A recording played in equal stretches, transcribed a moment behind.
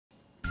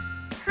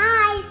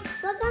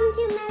Welcome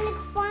to Malek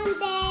Fun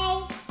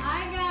Day.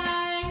 Hi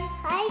guys.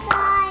 Hi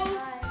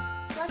guys.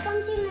 Welcome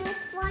to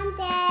Malek Fun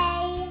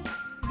Day.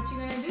 What you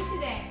gonna do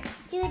today?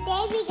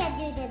 Today we gonna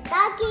do the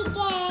doggy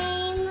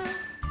game.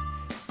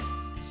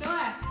 Show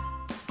us.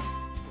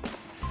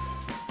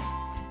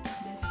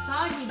 The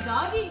Soggy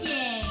Doggy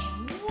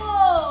game.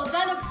 Whoa,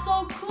 that looks so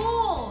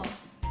cool.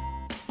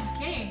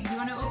 Okay, you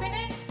wanna open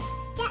it?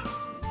 Yeah.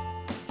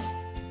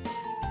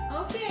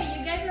 Okay,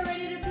 you guys are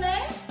ready to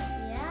play?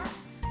 Yeah.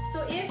 So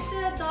if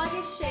the dog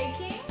is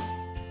shaking,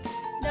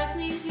 that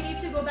means you need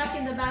to go back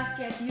in the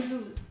basket. You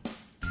lose.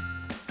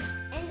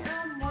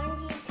 And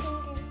once you turn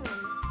this on.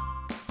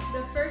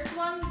 The first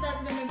one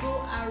that's gonna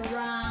go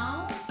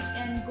around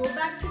and go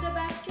back to the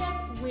basket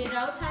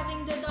without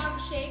having the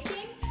dog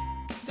shaking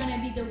is gonna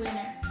be the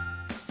winner.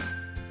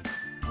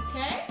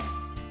 Okay?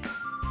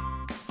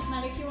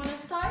 Malek, you wanna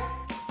start?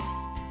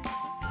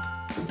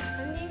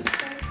 I'm just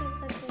going to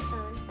put this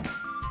on.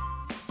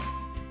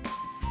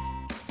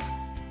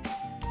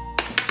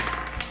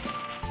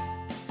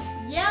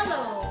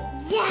 Yellow.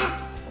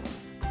 Yes!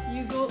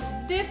 You go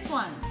this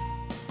one.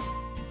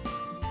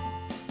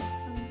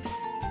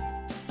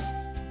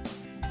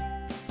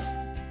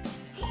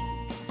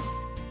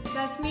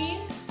 That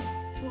means,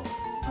 oh,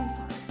 I'm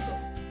sorry. Go.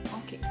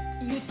 Okay.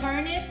 You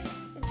turn it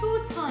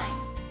 2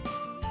 times.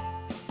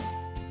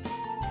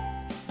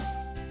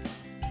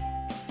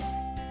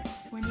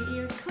 When you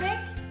hear click,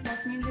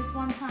 that means it's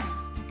 1 time.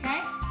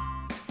 Okay?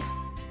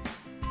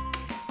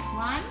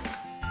 1,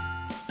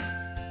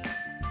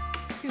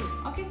 2.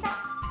 Okay, stop.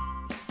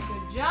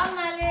 Good job,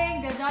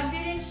 Malek. The dog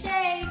didn't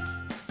shake.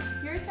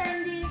 Your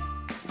turn, Dee.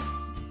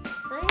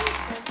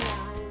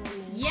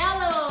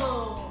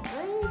 Yellow. I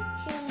want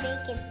to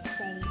make it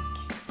shake.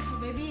 Oh,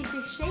 baby, if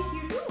it shake,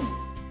 you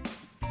lose.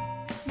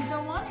 You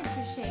don't want it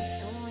to shake.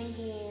 I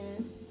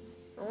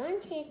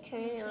want to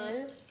turn it on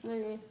when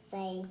it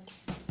shakes.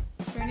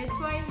 Turn it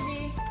twice,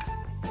 Dee.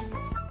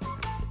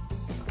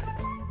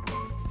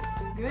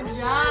 Good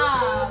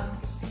job.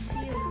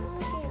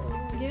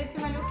 Give it to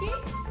Maluki.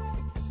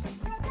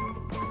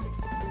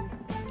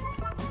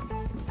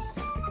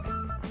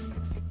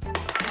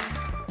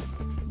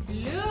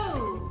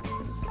 Blue.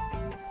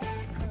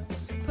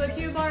 Put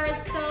your bar of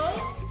soap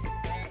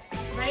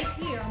right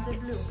here on the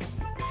blue.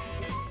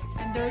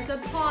 And there's a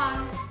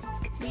pause.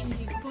 Means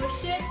you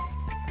push it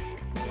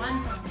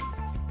 1 time.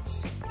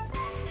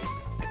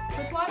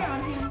 Put water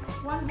on him.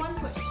 One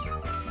push.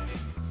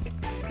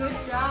 Good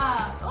job.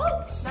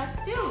 Oh, that's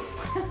 2.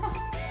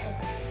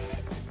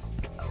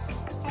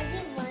 I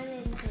did 1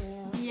 and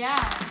 2.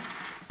 Yeah.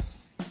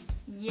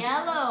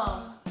 Yellow.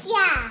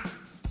 Yeah.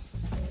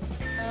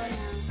 Oh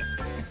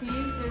no. This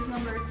means there's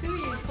number 2.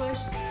 You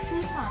push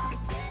 2 times.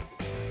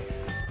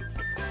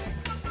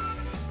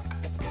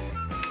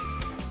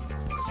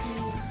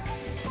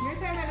 Your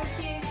turn,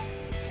 Maluki.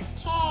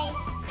 Okay.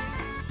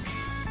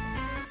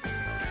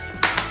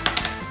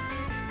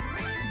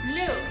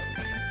 Blue.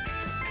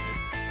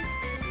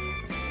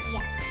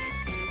 Yes.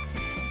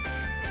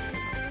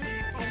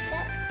 Like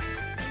that.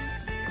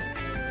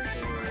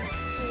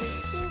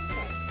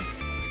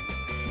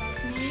 That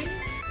means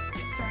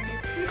turn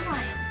it 2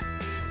 times.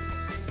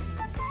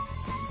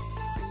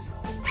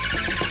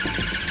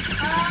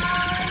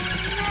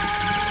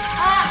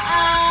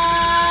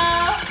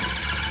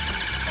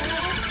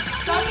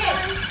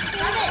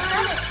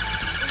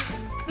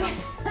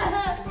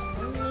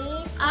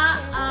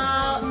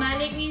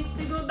 Malek needs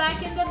to go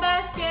back in the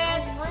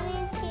basket. 1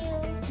 and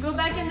 2. Go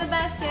back in the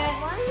basket.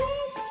 1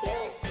 and 2.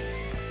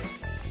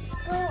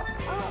 Go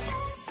up.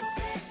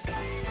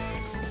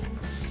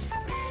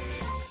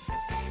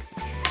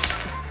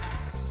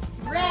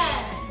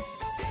 Red.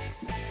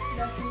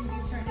 That means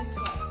you turned it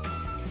twice.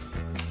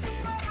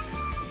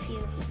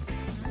 Phew.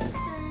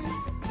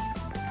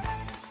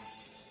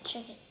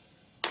 Check it.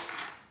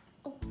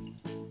 Oh.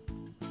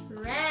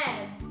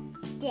 Red.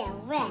 Yeah,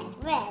 red.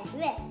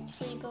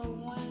 So you go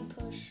 1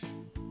 push.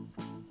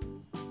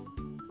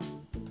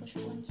 You push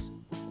once.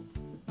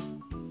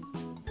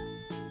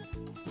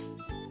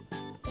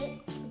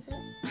 That's it.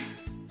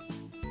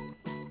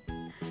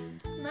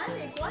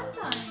 Malek, 1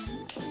 time.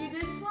 You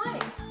did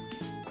twice.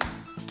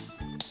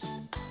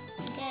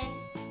 Okay.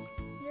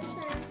 Your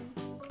turn.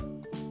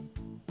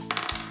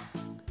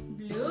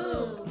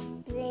 Blue.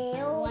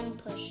 Blue. 1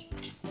 push.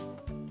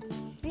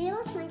 Blue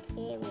is my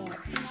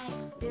favorite.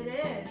 It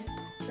is.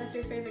 That's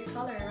your favorite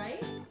color,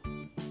 right?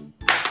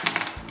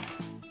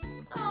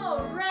 Oh,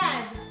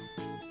 red.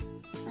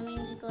 That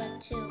means you go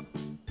at 2.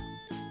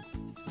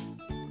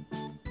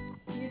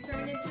 You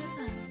turn it 2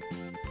 times.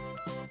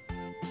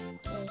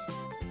 Okay.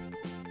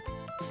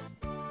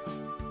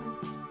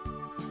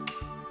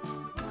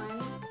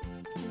 1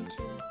 and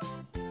 2.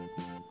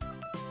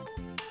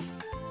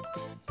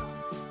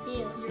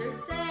 Blue. You're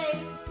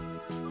safe.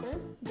 Huh?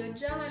 Good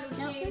job,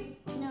 Maluki.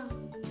 No.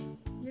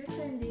 Your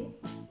turn, Dee.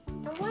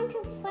 I want to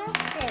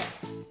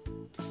plastics.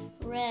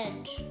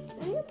 Red.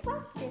 I want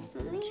plastics,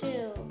 Mommy. 2.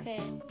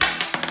 Okay.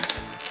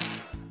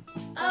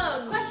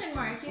 Oh, question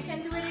mark. You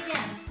can do it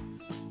again.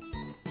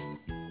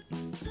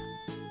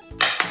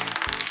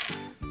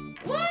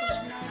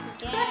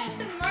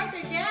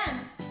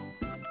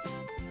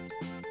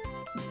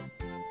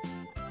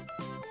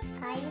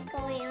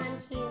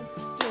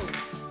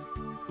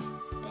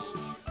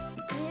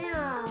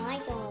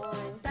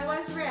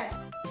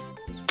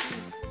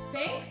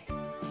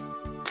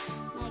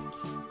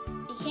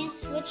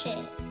 push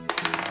it.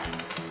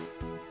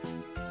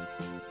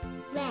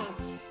 Red.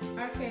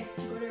 Okay,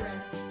 go to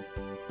red.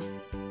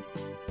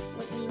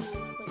 What do you mean?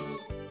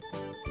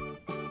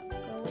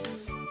 Go with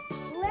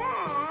me.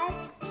 Red.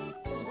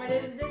 What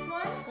is this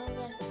one? Go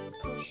there.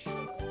 Push.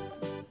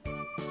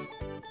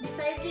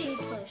 Besides Two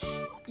push.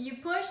 you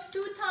push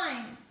 2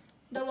 times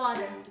the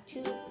water.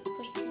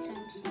 Push 2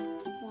 times.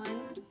 1,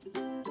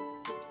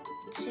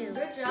 2.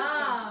 Good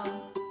job.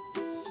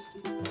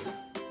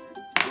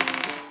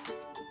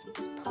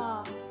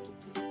 Paw.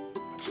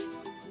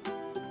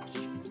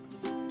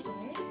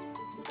 Okay.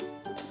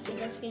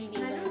 That's gonna be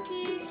red.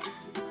 Maluki.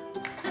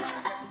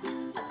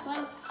 Come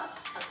on.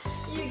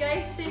 You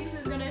guys think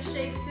this is gonna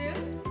shake soon?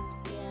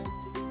 Yeah.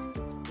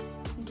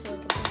 Into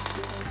like a big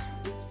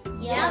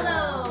push.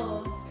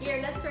 Yellow. Here,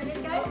 let's turn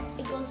it, guys.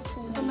 It goes to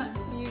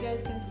So you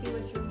guys can see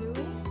what you're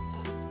doing.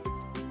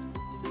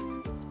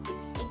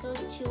 It goes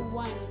to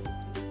 1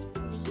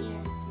 over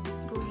here.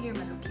 Go here,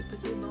 Maluki. Put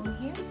your bone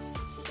here.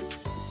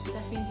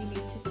 That means you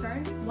need to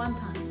turn 1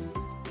 time.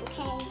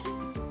 Okay.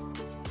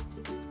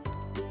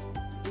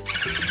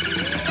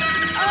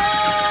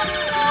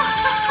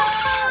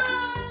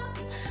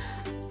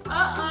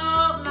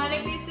 Uh-oh,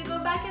 Malek needs to go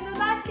back in the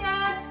basket.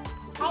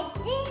 I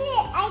did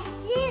it. I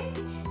did.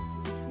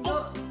 Go.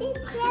 I did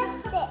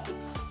just it.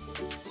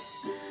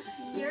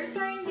 Your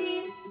turn,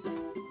 Dean.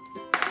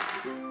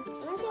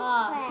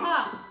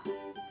 Paw.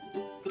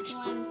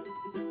 1,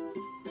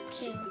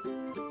 2.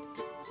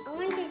 I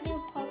want to do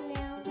paw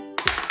now.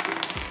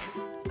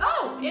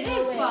 Oh, it No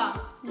is way. paw.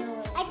 No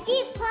way. I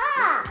did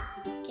paw.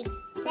 Get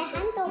The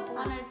handle 1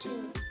 block. or 2.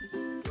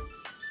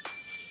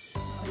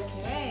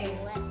 Okay.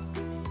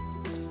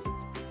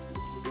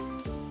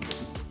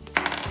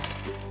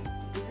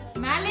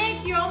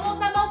 Malek, you're almost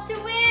about to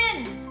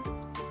win.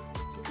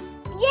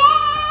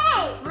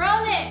 Yay!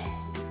 Roll it.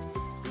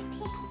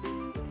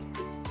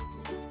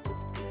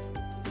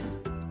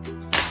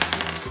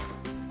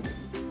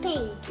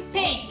 Pink.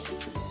 Pink.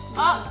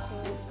 Up.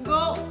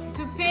 Go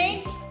to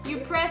pink. You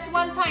press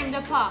 1 time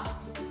the paw.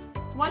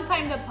 1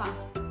 time the paw.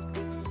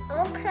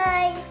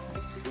 Okay.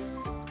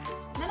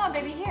 No,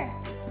 baby, here.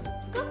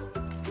 Go.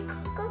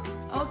 Go.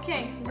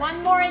 Okay,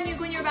 1 more and you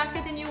go in your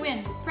basket and you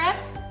win. Press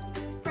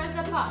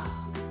the paw.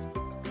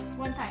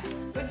 1 time.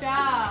 Good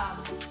job.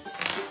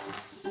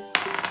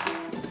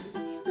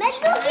 Let's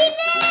go,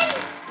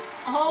 Kevin.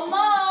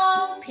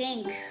 Almost.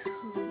 Pink.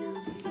 Oh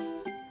no.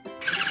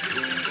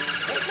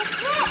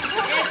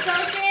 It's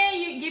okay.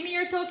 You give me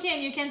your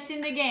token. You can stay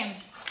in the game.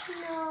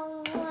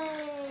 No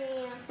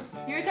way.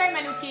 Your turn,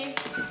 Maluki.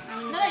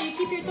 No, you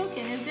keep your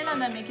token. It's Dylan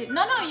that make it.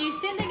 No, you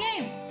stay in the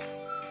game.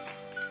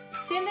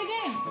 Stay in the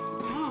game.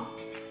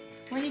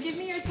 When you give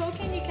me your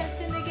token, you can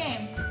stay in the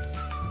game.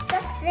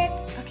 That's it.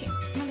 Okay,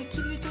 Malek,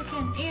 keep your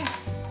token. Here.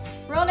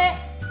 Roll it.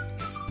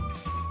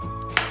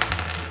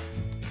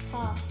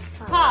 Paw.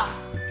 Paw.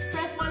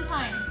 Press 1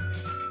 time.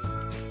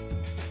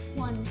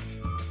 1.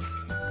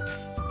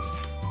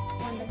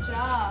 Good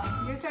job.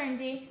 Your turn,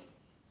 D.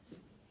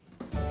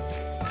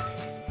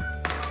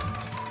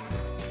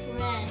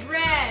 Red.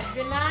 Red.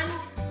 Dylan.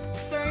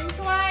 Turn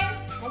twice.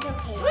 That's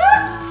okay.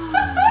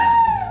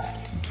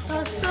 That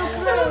was so Who's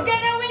close.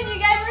 gonna win? You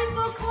guys were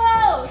so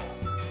close.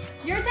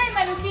 Your turn,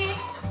 Maluki.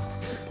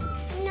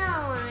 No,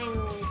 I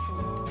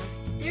won't.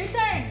 Your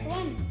turn.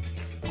 1.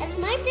 It's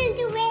my turn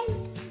to win.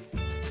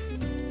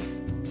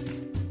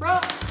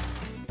 Roll.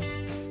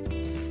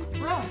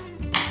 Roll.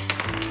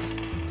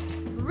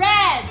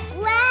 Red.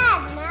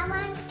 Red. Now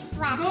I'm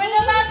flat. Go in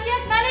the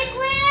basket. Malek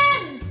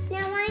wins.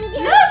 Now I'm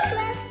gonna Look!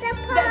 press the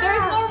paw.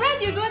 There's no red.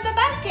 You go in the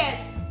basket.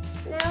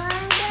 Now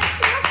I'm gonna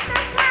press the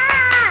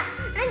paw.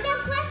 I'm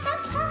gonna press the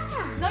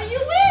paw. No, you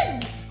win.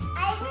 I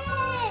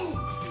win.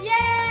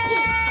 Yay!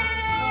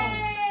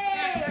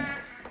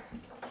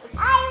 I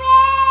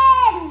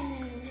win.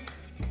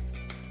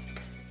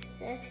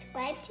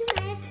 Subscribe to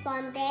Malek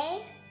Fun Day.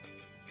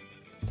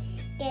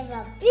 Give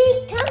a big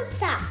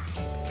thumbs up.